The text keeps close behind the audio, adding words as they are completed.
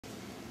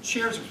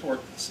Chair's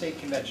report, State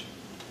Convention.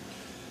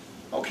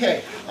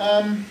 Okay,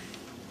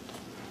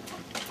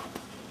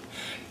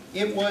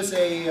 it was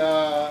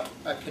a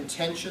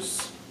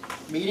contentious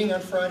meeting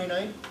on Friday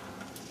night.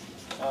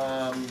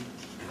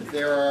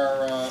 There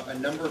are a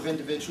number of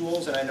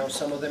individuals, and I know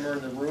some of them are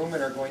in the room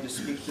and are going to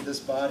speak to this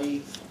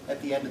body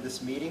at the end of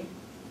this meeting.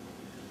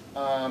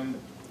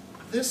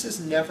 This is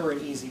never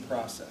an easy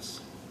process.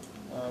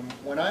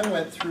 When I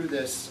went through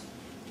this,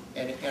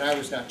 and I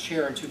was not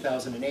chair in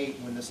 2008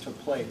 when this took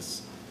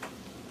place,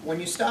 when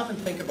you stop and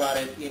think about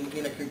it,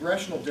 in a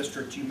congressional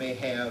district you may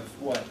have,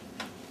 what,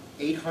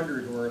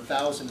 800 or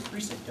 1,000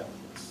 precinct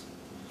delegates.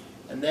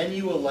 And then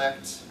you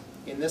elect,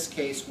 in this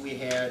case we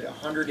had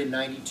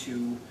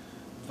 192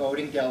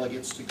 voting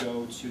delegates to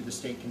go to the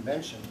state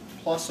convention,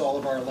 plus all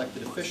of our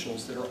elected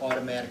officials that are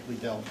automatically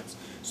delegates.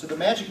 So the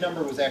magic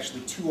number was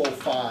actually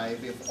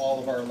 205 if all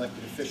of our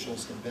elected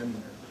officials had been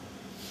there.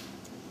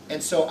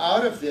 And so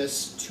out of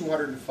this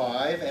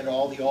 205 and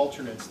all the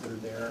alternates that are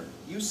there,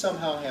 you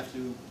somehow have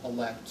to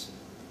elect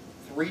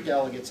 3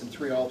 delegates and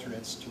 3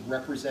 alternates to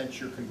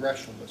represent your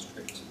congressional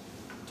district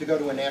to go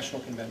to a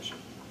national convention.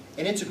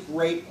 And it's a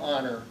great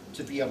honor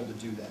to be able to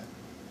do that.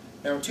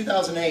 Now in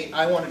 2008,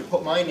 I wanted to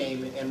put my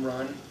name and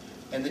run,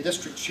 and the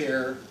district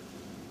chair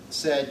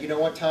said, you know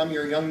what, Tom,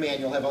 you're a young man,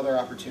 you'll have other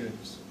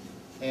opportunities.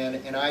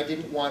 And I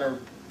didn't want to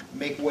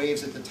make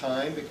waves at the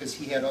time because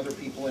he had other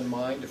people in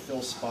mind to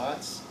fill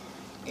spots.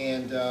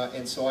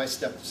 And so I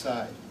stepped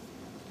aside.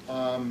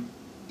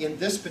 In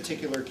this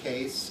particular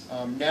case,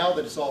 now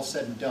that it's all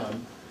said and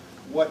done,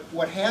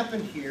 what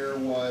happened here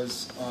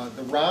was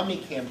the Romney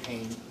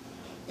campaign,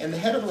 and the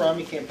head of the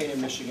Romney campaign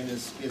in Michigan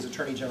is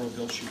Attorney General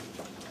Bill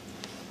Schuette.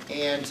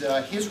 And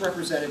his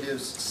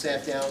representatives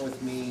sat down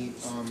with me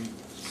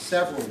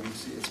several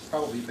weeks, it's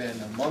probably been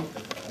a month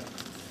ago,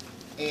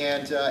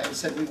 and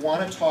said, we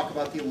want to talk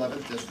about the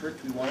 11th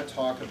district, we want to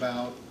talk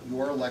about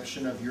your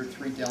election of your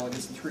 3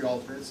 delegates and 3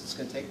 alternates. It's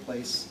going to take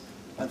place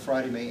on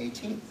Friday, May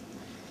 18th.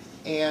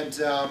 And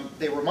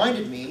they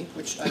reminded me,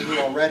 which I knew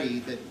already,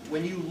 that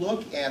when you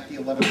look at the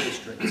 11th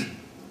district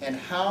and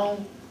how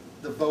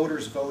the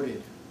voters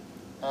voted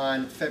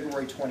on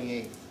February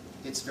 28th,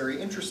 it's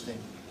very interesting.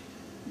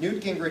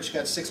 Newt Gingrich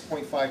got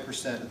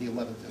 6.5% of the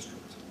 11th district.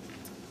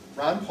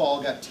 Ron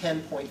Paul got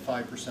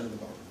 10.5% of the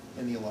vote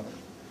in the 11th.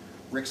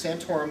 Rick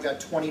Santorum got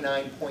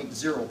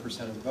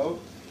 29.0% of the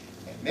vote,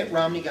 and Mitt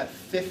Romney got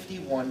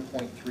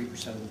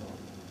 51.3% of the vote.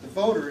 The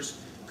voters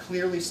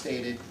clearly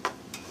stated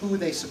who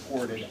they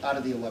supported out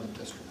of the 11th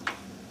district.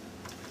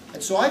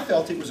 And so I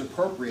felt it was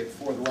appropriate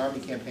for the Romney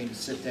campaign to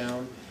sit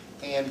down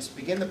and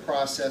begin the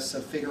process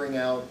of figuring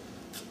out,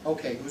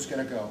 okay, who's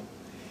going to go?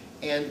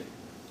 And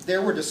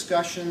there were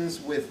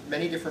discussions with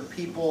many different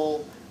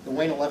people. The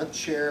Wayne 11th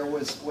chair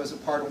was a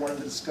part of one of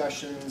the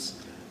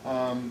discussions.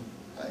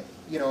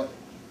 You know,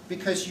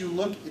 because you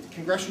look, the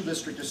congressional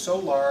district is so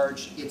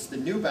large, it's the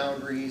new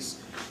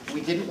boundaries.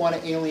 We didn't want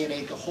to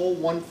alienate the whole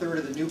 1/3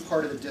 of the new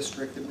part of the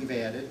district that we've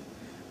added.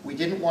 We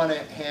didn't want to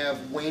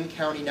have Wayne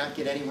County not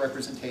get any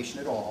representation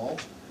at all,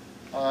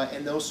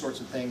 and those sorts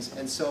of things.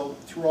 And so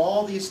through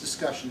all these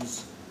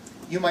discussions,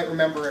 you might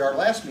remember at our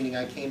last meeting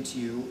I came to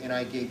you and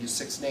I gave you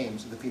 6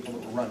 names of the people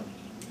that were running.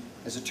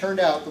 As it turned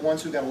out, the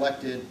ones who got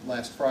elected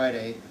last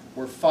Friday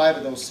were 5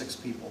 of those 6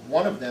 people.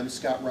 One of them,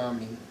 Scott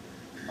Romney,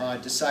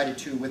 decided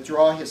to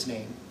withdraw his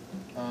name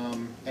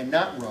and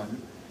not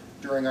run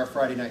during our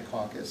Friday night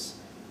caucus.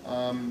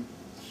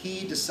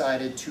 He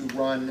decided to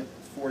run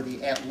for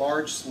the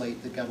at-large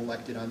slate that got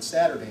elected on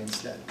Saturday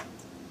instead.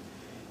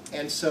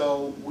 And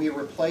so we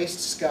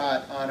replaced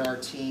Scott on our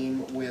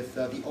team with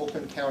the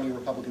Oakland County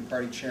Republican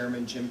Party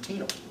Chairman, Jim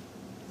Tino.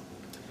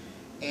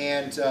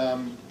 And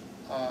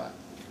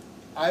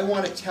I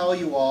want to tell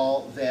you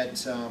all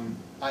that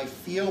I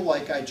feel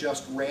like I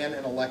just ran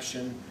an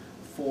election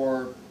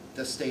for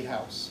the State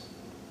House,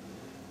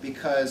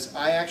 because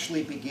I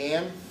actually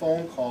began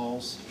phone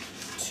calls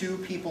to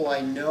people I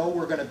know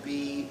were going to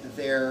be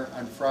there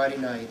on Friday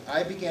night.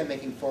 I began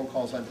making phone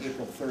calls on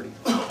April 30th.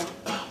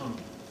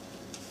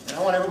 And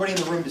I want everybody in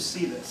the room to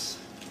see this.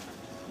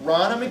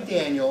 Ronna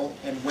McDaniel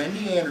and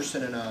Wendy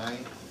Anderson and I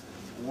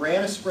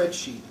ran a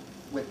spreadsheet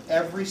with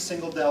every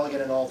single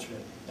delegate and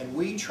alternate. And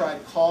we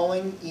tried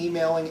calling,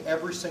 emailing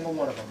every single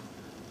one of them.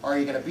 Are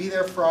you going to be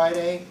there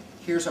Friday?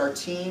 Here's our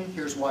team.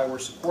 Here's why we're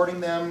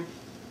supporting them.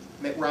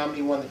 Mitt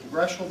Romney won the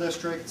congressional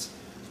district.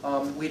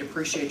 We'd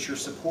appreciate your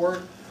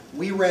support.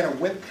 We ran a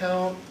whip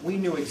count. We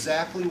knew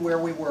exactly where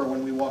we were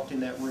when we walked in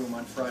that room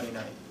on Friday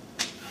night.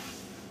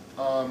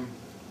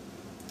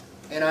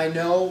 And I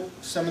know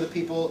some of the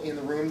people in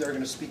the room that are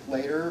going to speak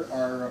later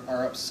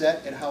are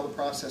upset at how the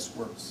process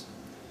works.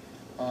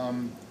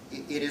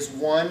 It is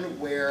one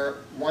where,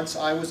 once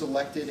I was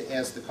elected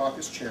as the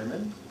caucus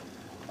chairman,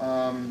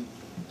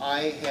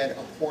 I had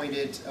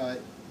appointed,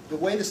 the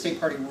way the state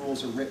party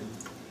rules are written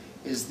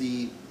is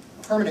the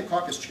permanent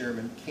caucus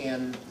chairman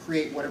can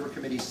create whatever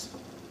committees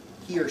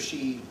he or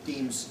she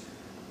deems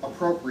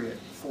appropriate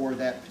for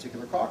that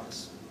particular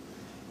caucus.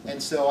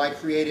 And so I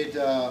created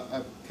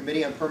a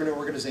committee on permanent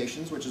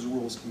organizations, which is a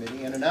rules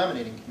committee, and a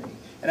nominating committee.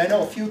 And I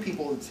know a few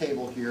people at the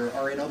table here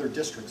are in other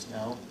districts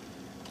now.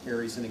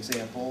 Harry's an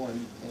example,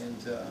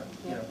 and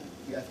you know,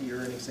 Kathy,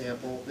 you're an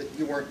example, that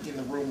you weren't in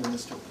the room when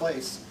this took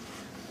place.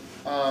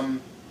 And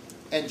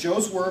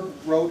Joe's Werb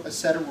wrote a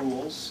set of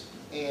rules,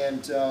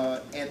 and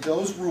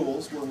those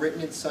rules were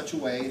written in such a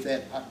way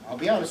that, I'll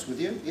be honest with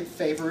you, it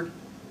favored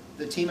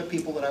the team of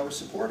people that I was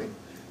supporting.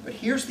 But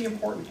here's the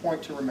important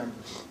point to remember.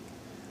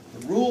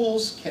 The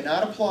rules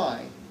cannot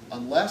apply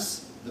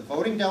unless the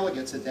voting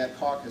delegates at that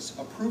caucus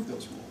approve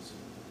those rules.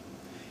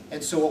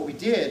 And so what we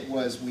did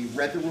was we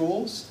read the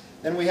rules,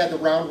 then we had the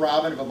round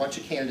robin of a bunch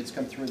of candidates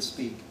come through and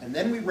speak, and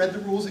then we read the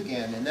rules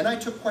again, and then I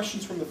took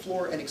questions from the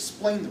floor and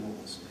explained the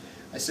rules.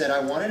 I said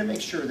I wanted to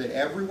make sure that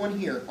everyone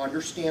here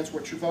understands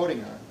what you're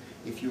voting on.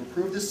 If you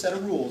approve this set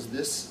of rules,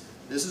 this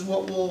is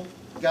what will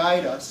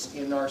guide us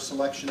in our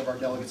selection of our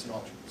delegates and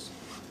alternates.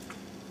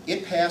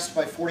 It passed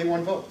by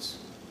 41 votes,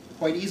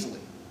 quite easily.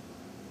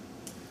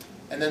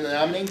 And then the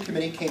nominating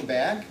committee came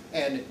back,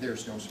 and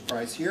there's no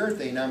surprise here,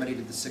 they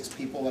nominated the 6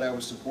 people that I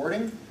was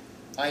supporting.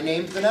 I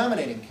named the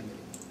nominating committee.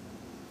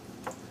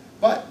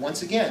 But,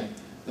 once again,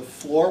 the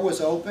floor was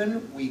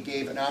open. We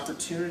gave an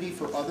opportunity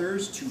for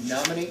others to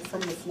nominate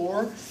from the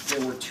floor.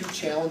 There were 2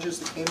 challenges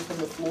that came from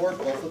the floor.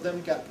 Both of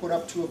them got put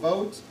up to a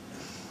vote.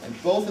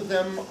 And both of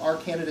them, our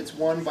candidates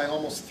won by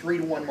almost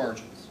 3-to-1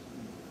 margins.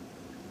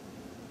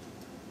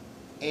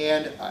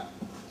 And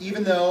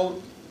even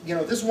though, you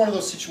know, this is one of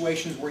those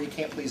situations where you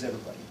can't please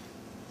everybody.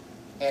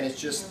 And it's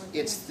just,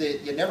 it's the,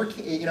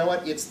 you know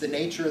what, it's the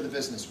nature of the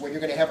business. When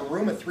you're going to have a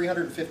room of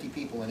 350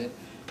 people in it,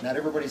 not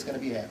everybody's going to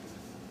be happy.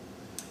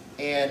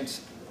 And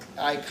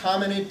I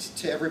commented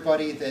to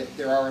everybody that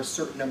there are a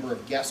certain number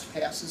of guest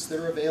passes that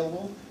are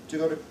available to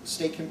go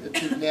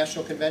to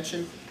National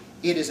Convention.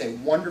 It is a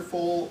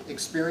wonderful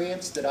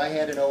experience that I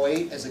had in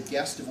 2008 as a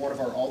guest of one of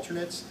our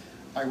alternates.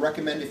 I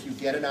recommend if you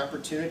get an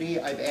opportunity.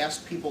 I've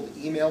asked people to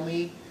email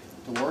me.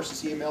 Dolores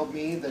has emailed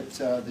me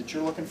that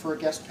you're looking for a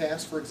guest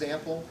pass, for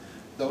example.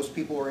 Those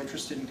people who are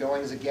interested in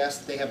going as a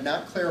guest. They have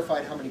not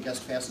clarified how many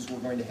guest passes we're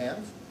going to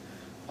have.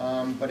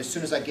 But as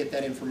soon as I get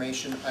that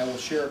information, I will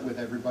share it with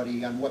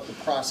everybody on what the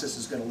process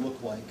is going to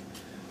look like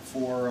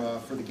for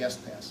the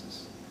guest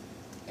passes.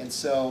 And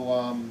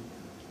so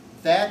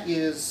that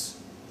is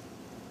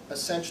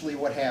essentially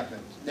what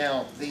happened.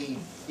 Now, the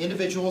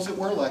individuals that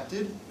were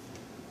elected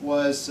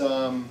was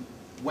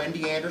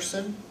Wendy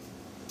Anderson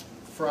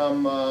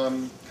from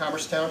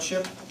Commerce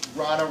Township,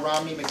 Ronna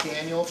Romney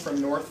McDaniel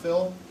from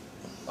Northville.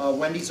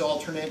 Wendy's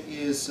alternate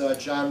is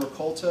John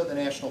Ricolta, the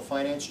National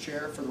Finance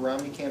Chair for the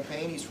Romney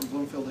campaign. He's from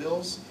Bloomfield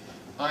Hills.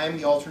 I'm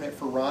the alternate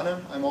for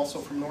Ronna. I'm also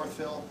from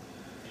Northville.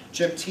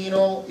 Jim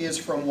Teenel is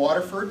from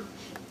Waterford.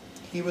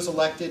 He was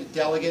elected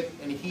delegate,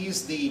 and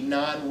he's the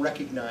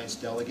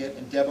non-recognized delegate.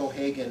 And Deb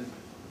O'Hagan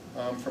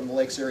from the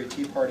Lakes Area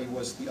Tea Party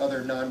was the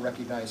other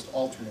non-recognized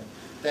alternate.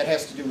 That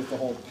has to do with the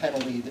whole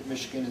penalty that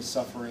Michigan is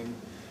suffering,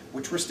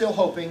 which we're still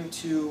hoping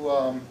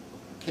to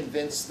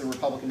convince the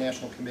Republican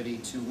National Committee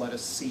to let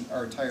us seat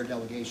our entire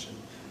delegation.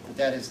 But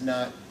that is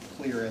not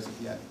clear as of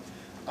yet.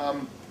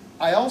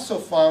 I also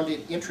found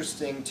it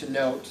interesting to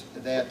note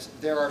that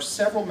there are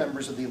several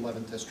members of the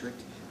 11th District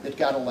that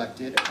got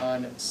elected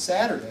on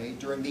Saturday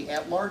during the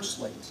at-large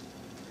slate.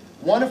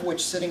 One of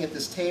which, sitting at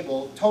this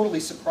table, totally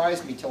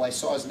surprised me till I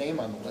saw his name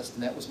on the list,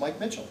 and that was Mike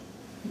Mitchell.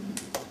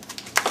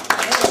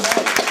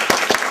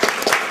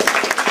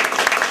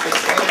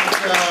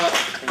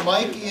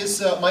 Mike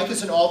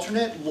is an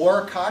alternate.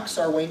 Laura Cox,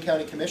 our Wayne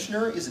County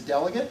Commissioner, is a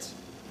delegate.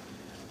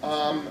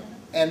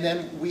 And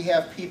then we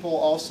have people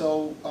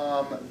also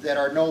that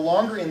are no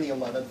longer in the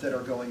 11th that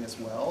are going as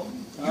well.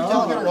 You're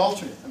delegate or an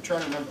alternate? I'm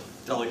trying to remember.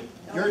 Delegate.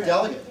 You're a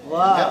delegate.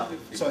 Wow. Yep.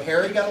 So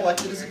Harry got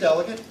elected as a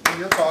delegate in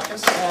your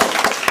caucus.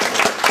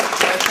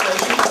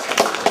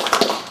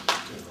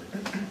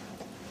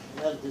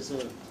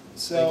 Congratulations.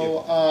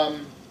 So,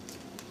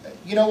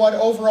 you know what,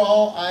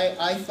 overall,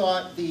 I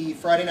thought the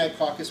Friday night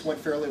caucus went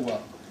fairly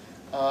well.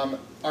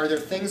 Are there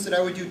things that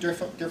I would do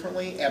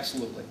differently?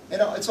 Absolutely.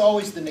 It's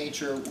always the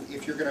nature,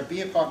 if you're going to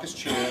be a caucus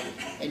chair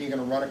and you're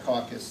going to run a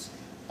caucus,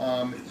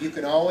 you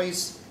can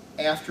always,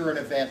 after an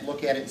event,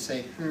 look at it and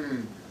say,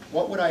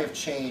 what would I have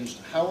changed?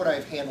 How would I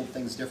have handled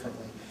things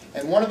differently?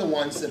 And one of the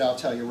ones that I'll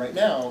tell you right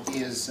now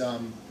is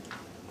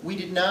we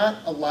did not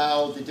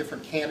allow the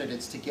different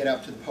candidates to get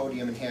up to the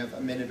podium and have a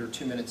minute or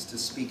 2 minutes to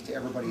speak to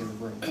everybody in the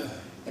room.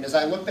 And as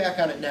I look back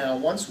on it now,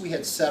 once we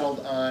had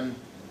settled on,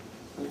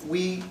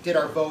 we did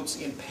our votes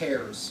in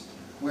pairs,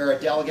 where a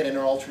delegate and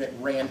an alternate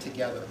ran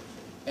together.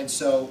 And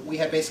so we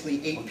had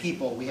basically 8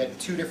 people. We had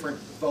 2 different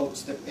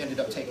votes that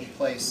ended up taking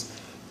place.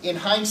 In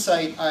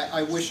hindsight,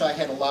 I wish I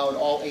had allowed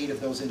all 8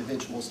 of those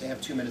individuals to have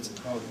 2 minutes at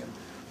the podium,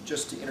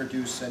 just to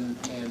introduce and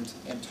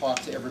talk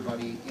to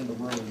everybody in the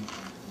room.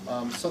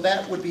 So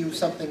that would be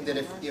something that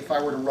if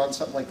I were to run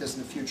something like this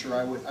in the future,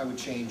 I would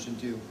change and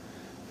do.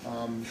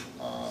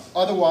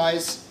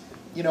 Otherwise,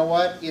 you know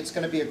what? It's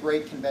going to be a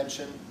great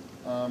convention.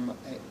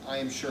 I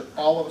am sure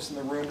all of us in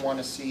the room want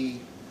to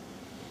see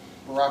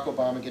Barack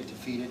Obama get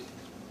defeated.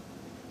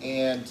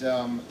 And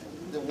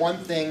the one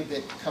thing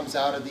that comes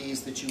out of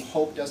these that you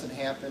hope doesn't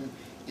happen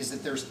is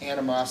that there's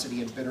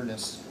animosity and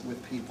bitterness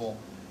with people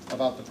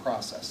about the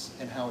process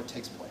and how it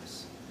takes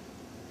place.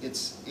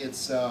 This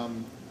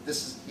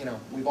is, you know,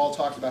 we've all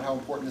talked about how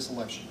important this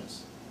election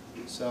is.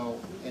 So,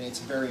 and it's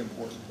very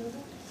important.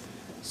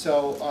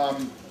 So,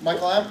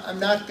 Michael, I'm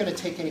not going to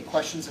take any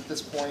questions at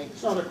this point.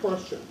 It's not a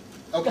question.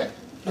 Okay.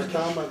 A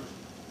comment.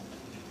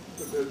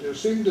 There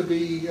seemed to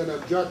be an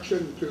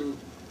objection to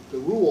the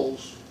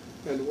rules,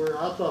 and where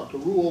I thought the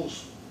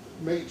rules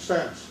made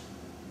sense.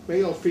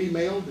 Male,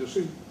 female, there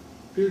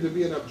appeared to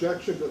be an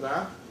objection to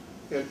that,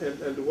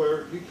 and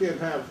where you can't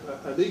have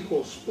an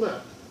equal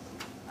split.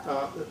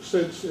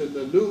 Since in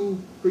the new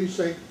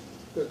precinct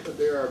that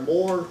there are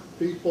more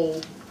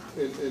people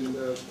in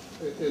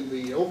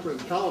the Oakland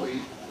County,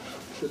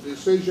 the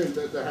decision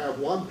that to have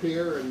one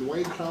pair in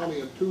Wayne County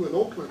and two in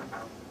Oakland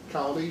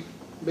County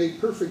made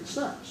perfect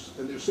sense,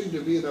 and there seemed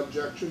to be an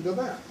objection to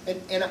that.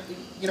 And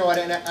you know what,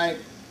 and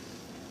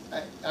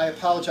I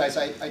apologize,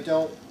 I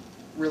don't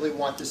really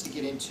want this to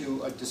get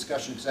into a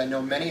discussion, because I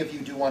know many of you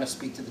do want to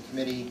speak to the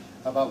committee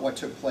about what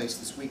took place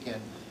this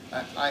weekend.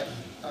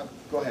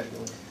 Go ahead,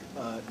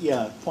 Willie.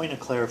 Yeah, point of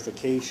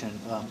clarification.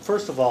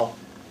 First of all,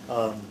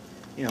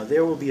 you know,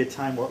 there will be a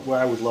time where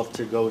I would love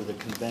to go to the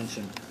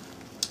convention,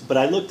 but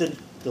I looked at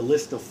the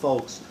list of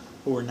folks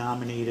who were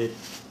nominated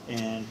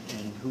and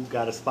who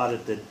got a spot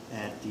at the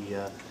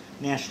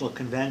national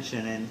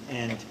convention,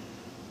 and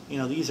you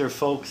know, these are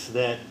folks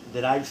that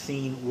I've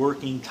seen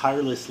working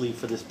tirelessly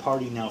for this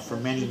party now for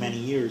many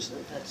years,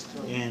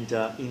 and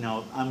you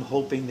know, I'm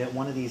hoping that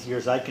one of these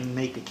years I can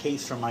make a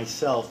case for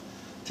myself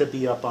to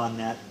be up on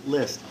that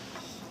list.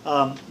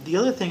 The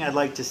other thing I'd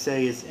like to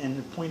say is, and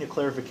a point of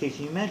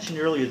clarification, you mentioned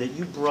earlier that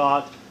you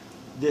brought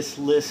this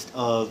list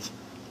of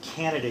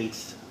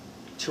candidates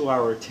to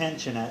our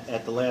attention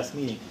at the last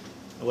meeting.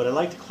 And what I'd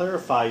like to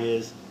clarify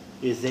is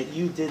that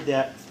you did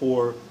that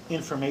for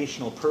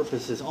informational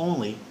purposes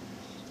only.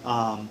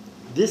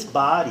 This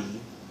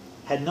body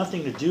had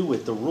nothing to do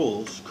with the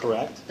rules,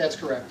 correct? That's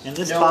correct. And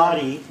this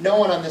no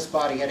one on this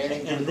body had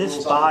anything to do with the rules.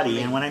 And this body,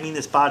 and when I mean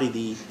this body,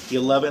 the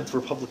 11th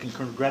Republican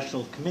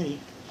Congressional Committee,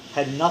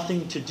 had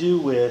nothing to do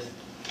with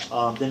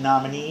the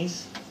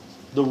nominees,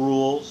 the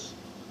rules,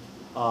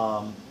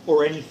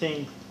 or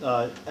anything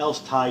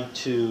else tied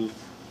to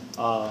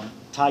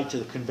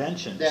the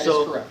convention. That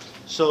is correct.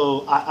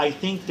 So I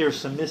think there's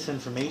some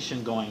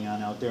misinformation going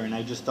on out there, and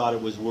I just thought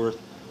it was worth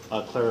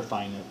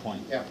clarifying that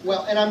point. Yeah,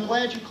 well, and I'm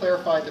glad you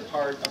clarified the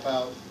part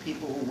about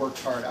people who worked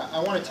hard. I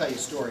want to tell you a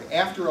story.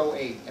 After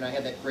 '08, and I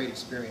had that great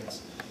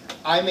experience,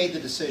 I made the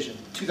decision,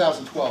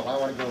 2012, I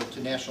want to go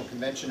to National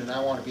Convention and I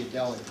want to be a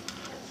delegate.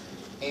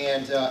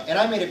 And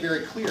I made it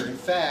very clear. In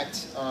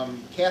fact,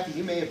 Kathy,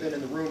 you may have been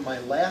in the room my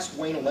last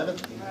Wayne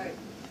 11th meeting. Right.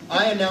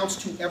 I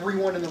announced to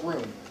everyone in the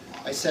room,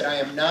 I said, I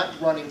am not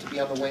running to be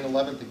on the Wayne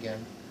 11th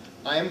again.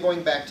 I am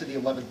going back to the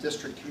 11th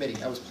District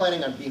Committee. I was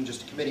planning on being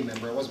just a committee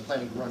member. I wasn't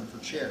planning to run for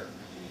chair.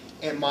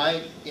 And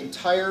my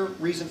entire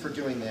reason for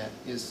doing that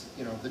is,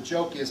 you know, the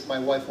joke is my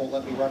wife won't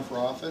let me run for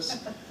office.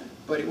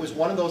 But it was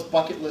one of those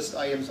bucket list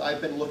items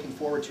I've been looking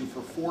forward to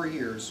for 4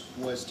 years,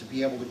 was to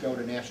be able to go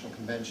to National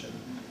Convention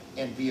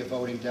and be a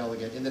voting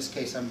delegate. In this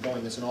case, I'm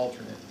going as an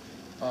alternate.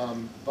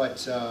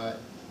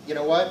 You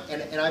know what?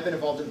 And I've been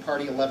involved in the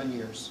party 11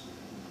 years.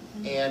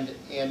 And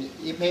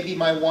it may be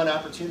my one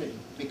opportunity,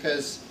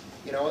 because,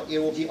 you know, it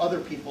will be other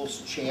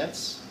people's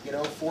chance, you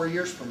know, 4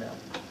 years from now.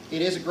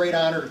 It is a great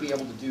honor to be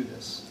able to do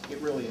this. It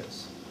really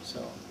is.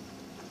 So.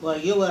 Well,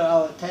 you were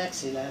our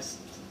taxi last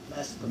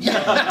and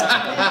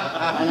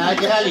I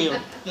tell you,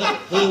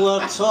 he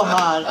worked so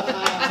hard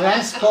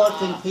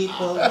transporting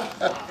people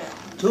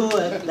to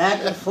and back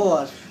and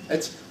forth.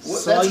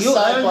 So you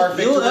earned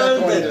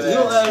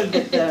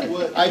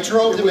it. I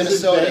drove to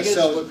Minnesota,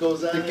 so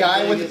the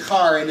guy with the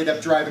car ended up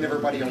driving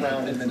everybody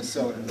around in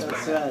Minnesota.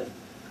 That's right.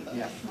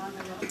 Yeah.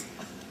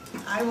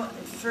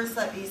 First,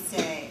 let me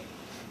say,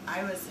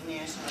 I was a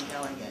national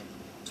delegate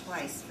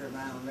twice for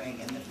Ronald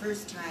Reagan. The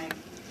first time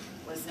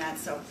was not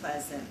so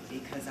pleasant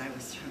because I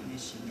was from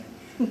Michigan,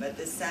 but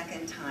the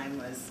second time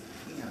was,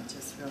 you know,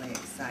 just really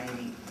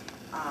exciting.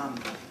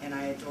 And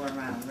I adore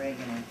Ronald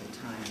Reagan at the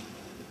time.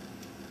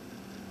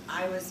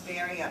 I was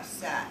very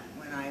upset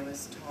when I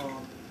was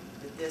told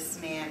that this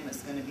man was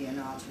going to be an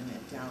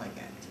alternate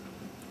delegate.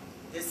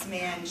 This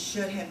man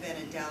should have been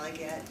a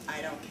delegate.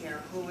 I don't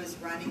care who was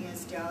running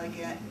as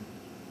delegate.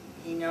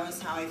 He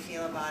knows how I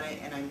feel about it,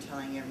 and I'm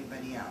telling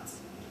everybody else.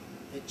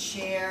 The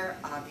chair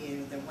of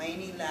either the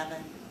Wayne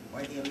 11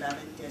 or the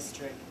 11th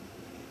District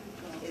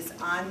is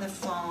on the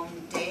phone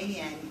day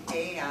in,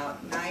 day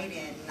out, night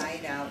in,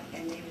 night out,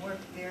 and they work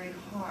very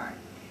hard.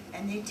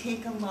 And they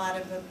take a lot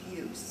of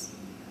abuse.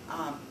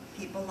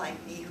 People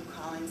like me who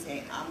call and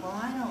say, well,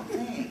 I don't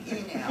think,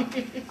 you know,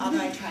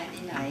 although I try to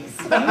be nice.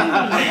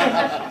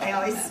 I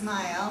always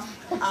smile.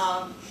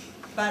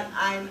 But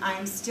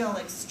I'm still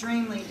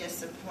extremely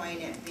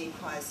disappointed,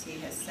 because he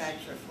has said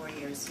for 4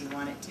 years he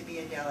wanted to be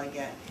a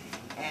delegate,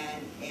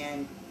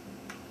 and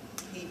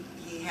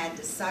he had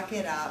to suck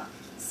it up,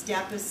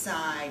 step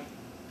aside,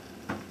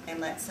 and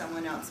let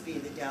someone else be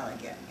the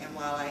delegate. And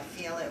while I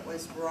feel it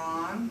was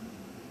wrong,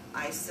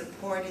 I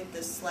supported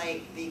the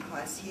slate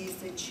because he's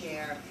the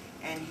chair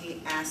and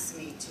he asked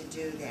me to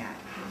do that.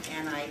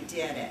 And I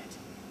did it.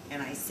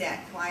 And I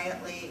sat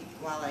quietly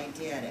while I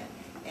did it.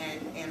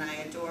 And I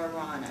adore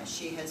Rana.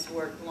 She has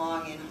worked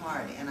long and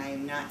hard, and I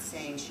am not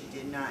saying she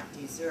did not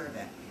deserve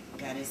it.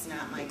 That is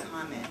not my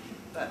comment.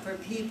 But for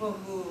people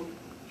who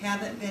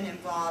haven't been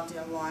involved in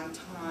a long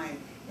time,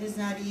 it is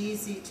not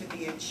easy to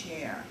be a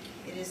chair.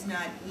 It is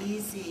not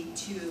easy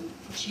to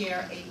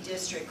chair a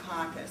district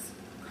caucus.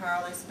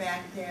 Carl is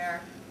back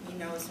there. He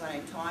knows what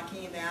I'm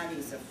talking about.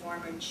 He's a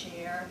former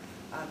chair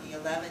of the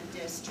 11th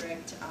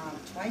district,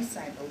 twice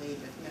I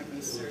believe, if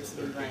memory serves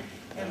me right.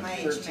 And my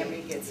age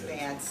memory gets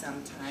bad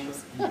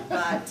sometimes. But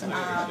I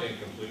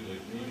understand completely.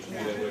 You used to be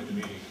that way at the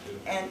meetings too.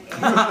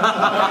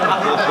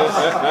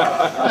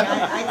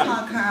 I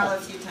call Carl a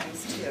few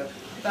times too.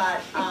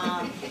 But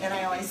and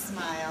I always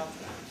smile.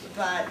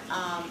 But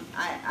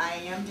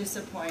I am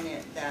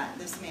disappointed that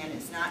this man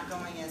is not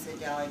going as a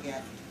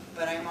delegate.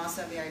 But I'm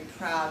also very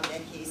proud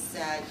that he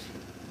said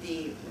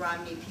the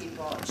Romney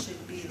people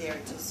should be there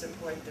to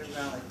support their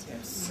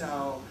relatives.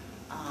 So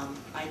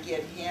I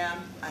give him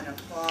an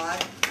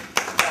applaud.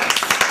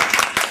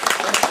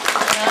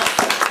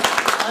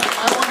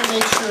 I want to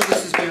make sure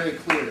this is very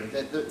clear,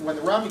 that when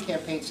the Romney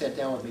campaign sat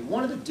down with me,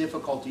 one of the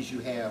difficulties you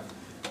have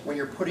when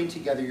you're putting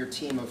together your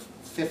team of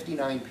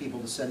 59 people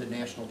to send to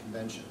national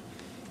convention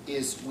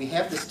is we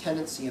have this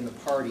tendency in the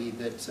party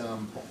that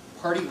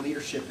party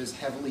leadership is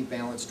heavily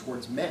balanced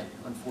towards men,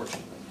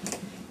 unfortunately.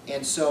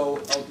 And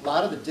so a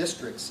lot of the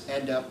districts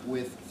end up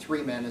with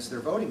 3 men as their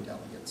voting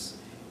delegates.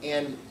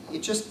 And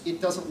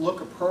it doesn't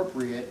look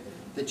appropriate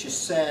that you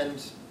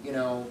send, you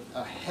know,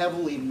 a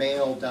heavily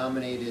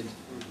male-dominated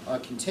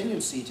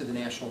contingency to the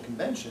national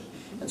convention.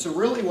 And so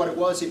really what it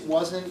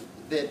wasn't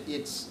that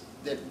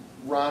that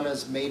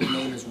Rana's maiden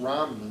name is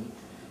Romney.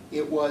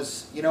 It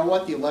was, you know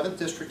what, the 11th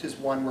district is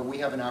one where we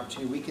have an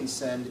opportunity we can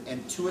send,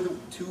 and two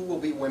will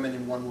be women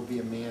and one will be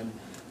a man.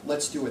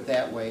 Let's do it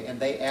that way. And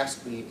they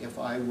asked me if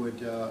I would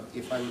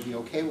be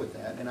okay with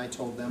that, and I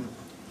told them,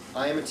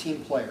 I am a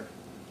team player.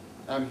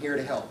 I'm here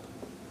to help.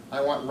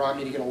 I want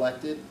Romney to get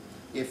elected.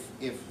 If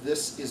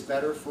this is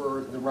better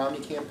for the Romney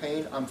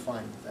campaign, I'm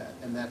fine with that,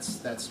 and that's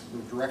the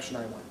direction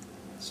I went.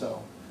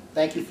 So,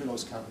 thank you for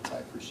those comments. I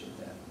appreciate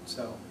that.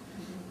 So,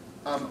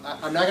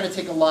 I'm not going to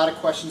take a lot of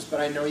questions, but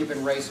I know you've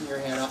been raising your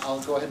hand.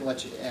 I'll go ahead and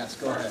let you ask.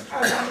 Go ahead.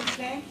 I want to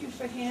thank you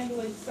for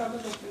handling some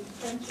of the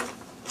contentious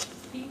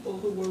people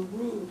who were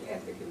rude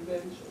at the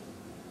convention,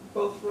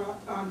 both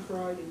on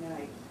Friday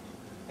night.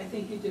 I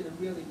think you did a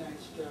really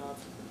nice job.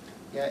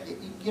 Yeah,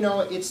 you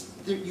know,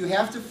 you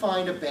have to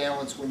find a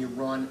balance when you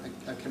run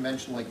a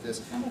convention like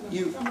this.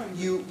 You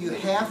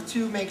have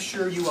to make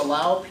sure you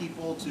allow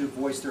people to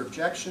voice their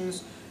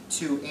objections,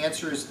 to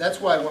answers.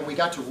 That's why when we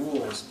got to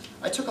rules,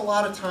 I took a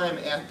lot of time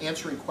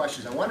answering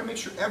questions. I wanted to make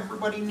sure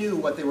everybody knew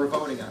what they were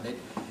voting on.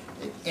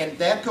 And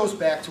that goes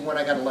back to when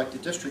I got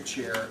elected district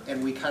chair,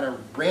 and we kind of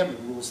ran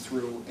the rules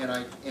through,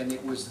 and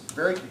it was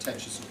very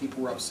contentious, and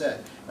people were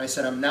upset. And I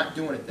said, I'm not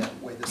doing it that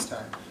way this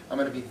time. I'm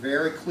going to be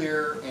very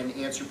clear and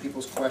answer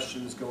people's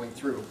questions going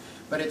through.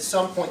 But at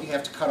some point, you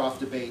have to cut off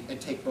debate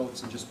and take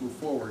votes and just move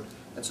forward.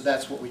 And so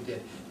that's what we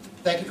did.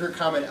 Thank you for your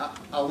comment.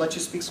 I'll let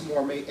you speak some more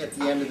at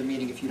the end of the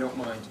meeting if you don't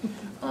mind.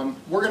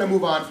 We're going to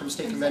move on from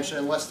state convention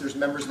unless there's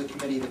members of the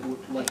committee that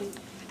would like.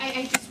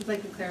 I just would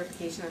like a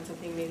clarification on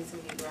something maybe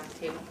somebody around the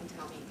table can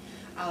tell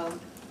me.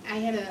 I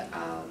had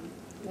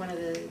one of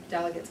the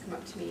delegates come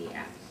up to me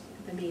at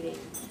the meeting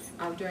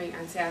on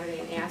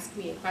Saturday and ask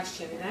me a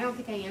question, and I don't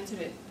think I answered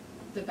it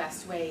the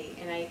best way.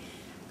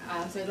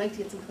 And so I'd like to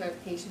get some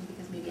clarification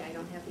because maybe I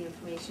don't have the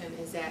information.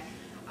 Is that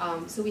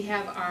so we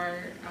have our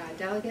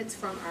delegates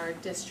from our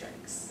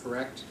districts,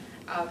 Correct.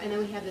 And then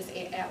we have this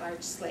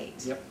at-large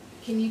slate. Yep.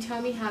 Can you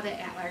tell me how the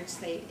at-large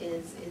slate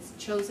is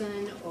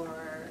chosen,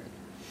 or?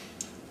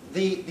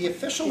 The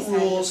official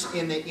rules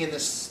in the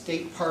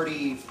state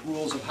party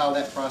rules of how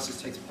that process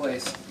takes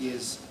place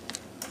is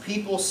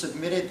people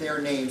submitted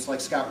their names, like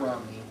Scott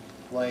Romney,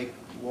 like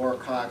Laura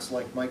Cox,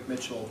 like Mike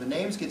Mitchell. The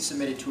names get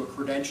submitted to a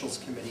credentials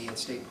committee at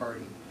state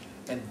party,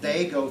 and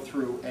they go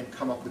through and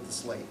come up with the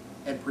slate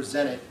and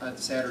present it at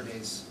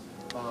Saturday's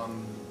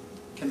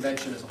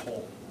convention as a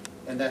whole,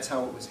 and that's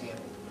how it was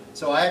handled.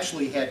 So I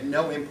actually had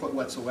no input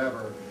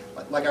whatsoever.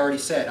 Like I already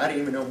said, I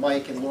didn't even know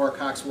Mike and Laura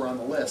Cox were on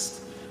the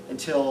list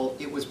until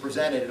it was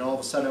presented, and all of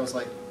a sudden I was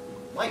like,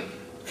 Mike.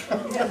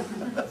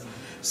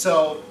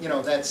 So, you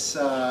know, that's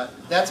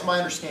my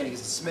understanding.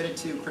 It's submitted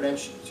to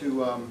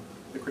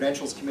the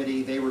credentials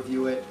committee. They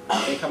review it.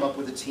 They come up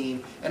with a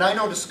team. And I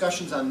know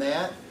discussions on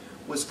that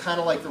was kind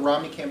of like the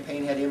Romney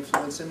campaign had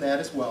influence in that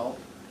as well.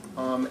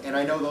 And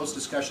I know those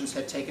discussions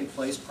had taken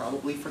place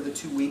probably for the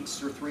 2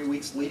 weeks or 3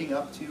 weeks leading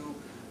up to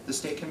the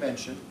state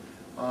convention.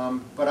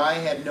 But I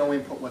had no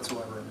input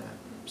whatsoever in that.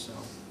 So,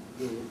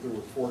 There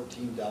were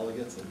 14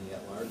 delegates in the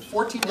at-large?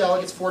 14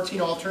 delegates,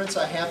 14 alternates,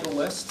 I have the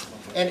list.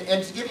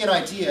 And to give you an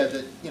idea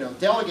that, you know,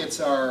 delegates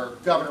are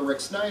Governor Rick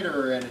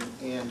Snyder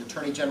and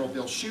Attorney General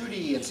Bill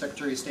Schuette and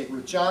Secretary of State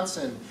Ruth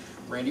Johnson,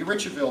 Randy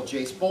Richardville,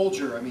 Jace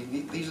Bolger. I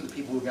mean, these are the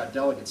people who got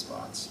delegate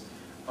spots.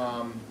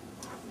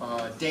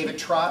 David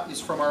Trott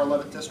is from our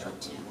 11th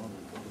district.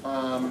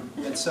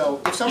 And so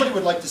if somebody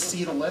would like to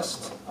see the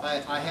list,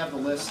 I have the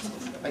list.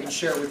 I can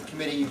share it with the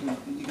committee.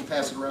 You can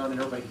pass it around and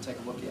everybody can take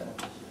a look at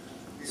it.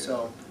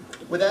 So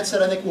with that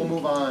said, I think we'll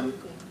move on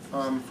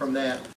from that.